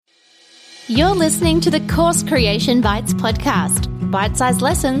You're listening to the Course Creation Bites podcast, bite-sized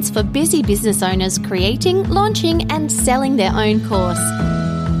lessons for busy business owners creating, launching, and selling their own course.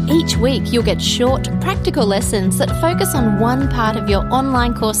 Each week, you'll get short, practical lessons that focus on one part of your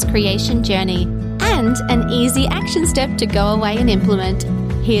online course creation journey and an easy action step to go away and implement.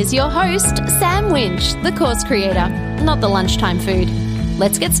 Here's your host, Sam Winch, the course creator, not the lunchtime food.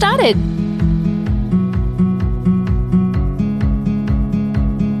 Let's get started.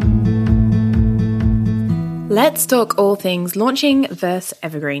 Let's talk all things launching versus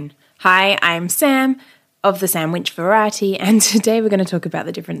evergreen. Hi, I'm Sam of the Sam Winch variety, and today we're going to talk about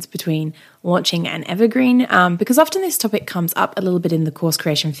the difference between launching and evergreen, because often this topic comes up a little bit in the course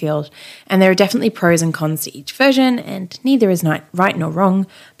creation field, and there are definitely pros and cons to each version, and neither is right nor wrong,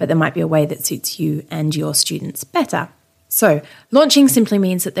 but there might be a way that suits you and your students better. So, launching simply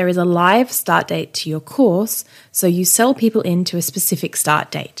means that there is a live start date to your course, so you sell people into a specific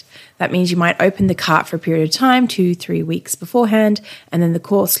start date. That means you might open the cart for a period of time, 2-3 weeks beforehand, and then the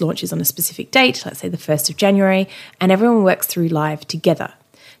course launches on a specific date, let's say the 1st of January, and everyone works through live together.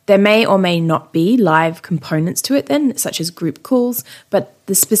 There may or may not be live components to it then, such as group calls, but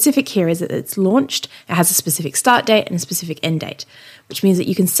the specific here is that it's launched, it has a specific start date and a specific end date, which means that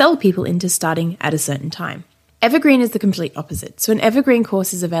you can sell people into starting at a certain time. Evergreen is the complete opposite. So an evergreen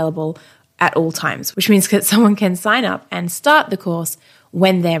course is available at all times, which means that someone can sign up and start the course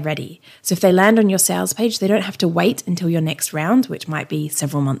when they're ready. So if they land on your sales page, they don't have to wait until your next round, which might be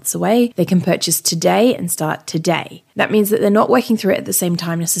several months away. They can purchase today and start today. That means that they're not working through it at the same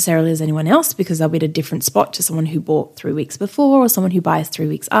time necessarily as anyone else, because they'll be at a different spot to someone who bought 3 weeks before or someone who buys 3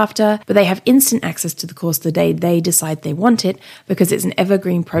 weeks after, but they have instant access to the course the day they decide they want it, because it's an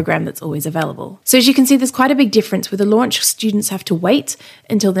evergreen program that's always available. So as you can see, there's quite a big difference. With a launch, students have to wait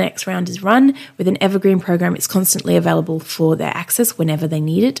until the next round is run. With an evergreen program, it's constantly available for their access whenever they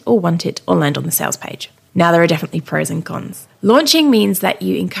need it or want it or land on the sales page. Now, there are definitely pros and cons. Launching means that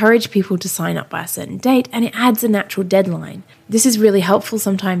you encourage people to sign up by a certain date, and it adds a natural deadline. This is really helpful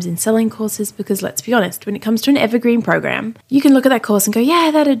sometimes in selling courses because, let's be honest, when it comes to an evergreen program, you can look at that course and go, yeah,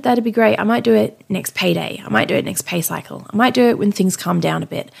 that'd be great. I might do it next payday. I might do it next pay cycle. I might do it when things calm down a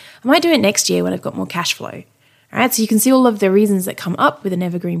bit. I might do it next year when I've got more cash flow. All right, so you can see all of the reasons that come up with an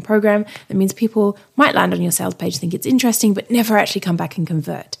evergreen program. That means people might land on your sales page, think it's interesting, but never actually come back and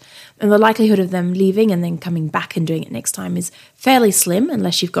convert. And the likelihood of them leaving and then coming back and doing it next time is fairly slim,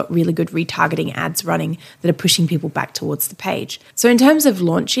 unless you've got really good retargeting ads running that are pushing people back towards the page. So in terms of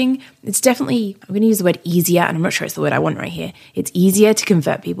launching, it's definitely, I'm going to use the word easier, and I'm not sure it's the word I want right here. It's easier to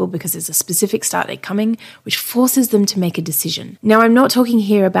convert people because there's a specific start date coming, which forces them to make a decision. Now, I'm not talking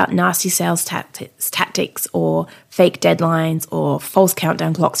here about nasty sales tactics or fake deadlines or false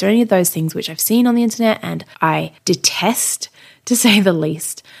countdown clocks or any of those things which I've seen on the internet and I detest, to say the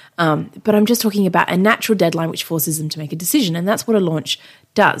least. But I'm just talking about a natural deadline which forces them to make a decision, and that's what a launch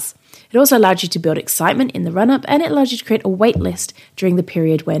does. It also allows you to build excitement in the run-up, and it allows you to create a wait list during the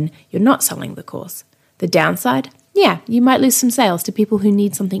period when you're not selling the course. The downside? Yeah, you might lose some sales to people who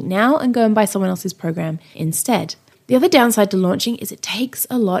need something now and go and buy someone else's program instead. The other downside to launching is it takes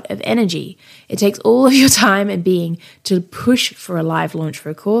a lot of energy. It takes all of your time and being to push for a live launch for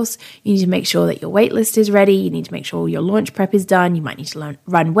a course. You need to make sure that your waitlist is ready. You need to make sure your launch prep is done. You might need to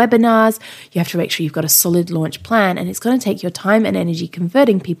run webinars. You have to make sure you've got a solid launch plan, and it's going to take your time and energy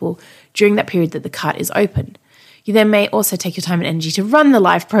converting people during that period that the cart is open. You then may also take your time and energy to run the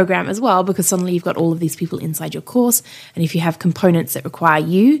live program as well, because suddenly you've got all of these people inside your course. And if you have components that require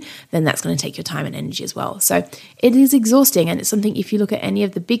you, then that's going to take your time and energy as well. So it is exhausting. And it's something, if you look at any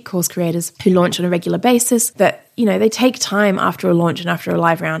of the big course creators who launch on a regular basis, that, you know, they take time after a launch and after a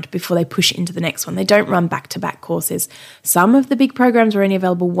live round before they push into the next one. They don't run back-to-back courses. Some of the big programs are only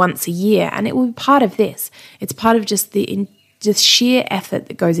available once a year, and it will be part of this. It's part of just the sheer effort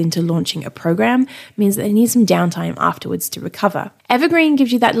that goes into launching a program means that they need some downtime afterwards to recover. Evergreen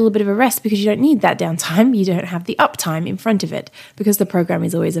gives you that little bit of a rest because you don't need that downtime. You don't have the uptime in front of it because the program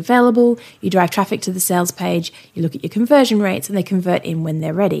is always available. You drive traffic to the sales page, you look at your conversion rates, and they convert in when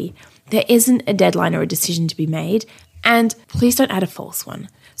they're ready. There isn't a deadline or a decision to be made, and please don't add a false one.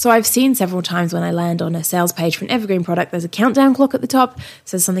 So I've seen several times when I land on a sales page for an evergreen product, there's a countdown clock at the top,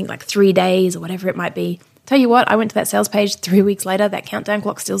 says something like 3 days or whatever it might be. Tell you what, I went to that sales page 3 weeks later, that countdown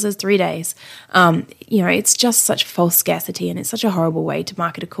clock still says 3 days. It's just such false scarcity, and it's such a horrible way to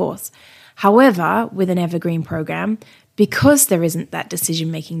market a course. However, with an evergreen program, because there isn't that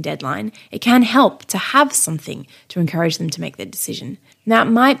decision-making deadline, it can help to have something to encourage them to make their decision. Now, it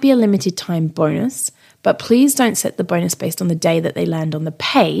might be a limited time bonus, But please don't set the bonus based on the day that they land on the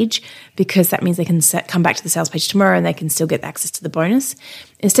page, because that means they can come back to the sales page tomorrow and they can still get access to the bonus.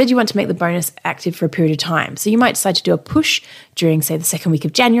 Instead, you want to make the bonus active for a period of time. So you might decide to do a push during, say, the second week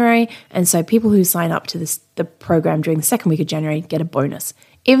of January. And so people who sign up to the program during the second week of January get a bonus.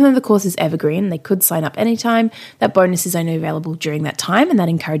 Even though the course is evergreen, they could sign up anytime, that bonus is only available during that time, and that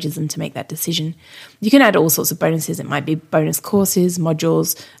encourages them to make that decision. You can add all sorts of bonuses. It might be bonus courses,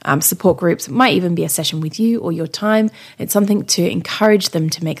 modules, support groups. It might even be a session with you or your time. It's something to encourage them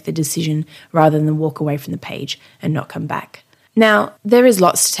to make the decision rather than walk away from the page and not come back. Now, there is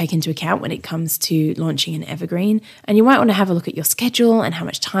lots to take into account when it comes to launching an evergreen, and you might want to have a look at your schedule and how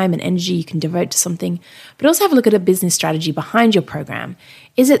much time and energy you can devote to something, but also have a look at a business strategy behind your program.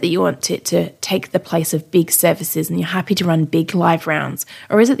 Is it that you want it to take the place of big services and you're happy to run big live rounds?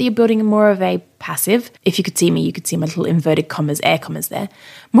 Or is it that you're building more of a passive, if you could see me, you could see my little inverted commas, air commas there,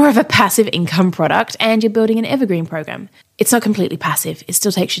 more of a passive income product, and you're building an evergreen program? It's not completely passive. It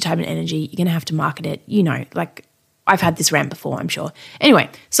still takes your time and energy. You're going to have to market it, like I've had this rant before, I'm sure. Anyway,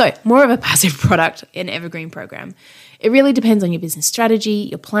 so more of a passive product, an evergreen program. It really depends on your business strategy,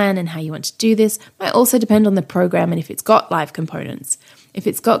 your plan, and how you want to do this. It might also depend on the program and if it's got live components. If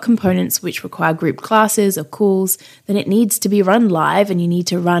it's got components which require group classes or calls, then it needs to be run live and you need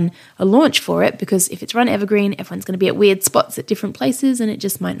to run a launch for it, because if it's run evergreen, everyone's going to be at weird spots at different places and it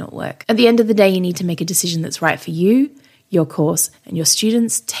just might not work. At the end of the day, you need to make a decision that's right for you, your course, and your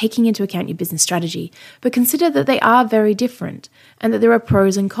students, taking into account your business strategy. But consider that they are very different and that there are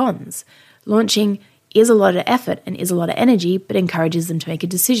pros and cons. Launching is a lot of effort and is a lot of energy, but encourages them to make a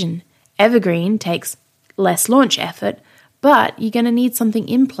decision. Evergreen takes less launch effort, but you're going to need something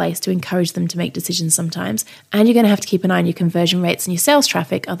in place to encourage them to make decisions sometimes, and you're going to have to keep an eye on your conversion rates and your sales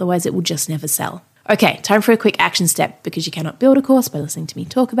traffic, otherwise it will just never sell. Okay, time for a quick action step, because you cannot build a course by listening to me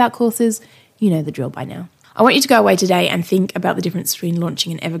talk about courses. You know the drill by now. I want you to go away today and think about the difference between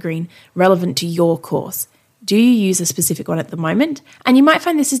launching an evergreen relevant to your course. Do you use a specific one at the moment? And you might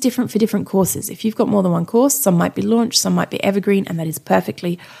find this is different for different courses. If you've got more than one course, some might be launched, some might be evergreen, and that is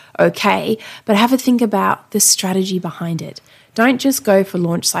perfectly okay. But have a think about the strategy behind it. Don't just go for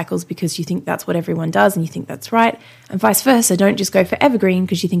launch cycles because you think that's what everyone does and you think that's right. And vice versa, don't just go for evergreen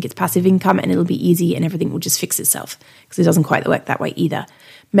because you think it's passive income and it'll be easy and everything will just fix itself, because it doesn't quite work that way either.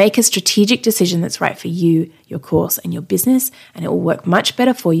 Make a strategic decision that's right for you, your course, and your business, and it will work much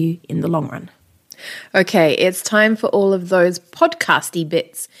better for you in the long run. Okay, it's time for all of those podcasty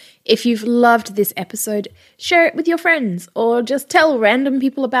bits. If you've loved this episode, share it with your friends or just tell random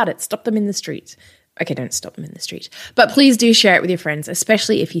people about it. Stop them in the street. Okay, don't stop them in the street. But please do share it with your friends,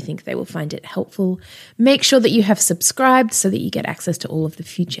 especially if you think they will find it helpful. Make sure that you have subscribed so that you get access to all of the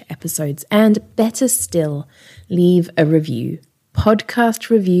future episodes. And better still, leave a review. Podcast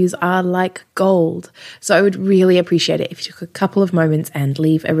reviews are like gold, so I would really appreciate it if you took a couple of moments and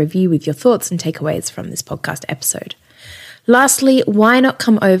leave a review with your thoughts and takeaways from this podcast episode. Lastly, why not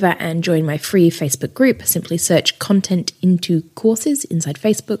come over and join my free Facebook group? Simply search Content Into Courses inside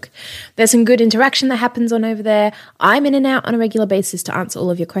Facebook. There's some good interaction that happens on over there. I'm in and out on a regular basis to answer all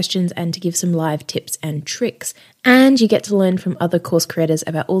of your questions and to give some live tips and tricks. And you get to learn from other course creators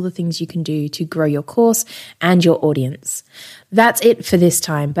about all the things you can do to grow your course and your audience. That's it for this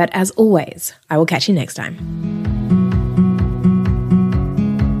time, but as always, I will catch you next time.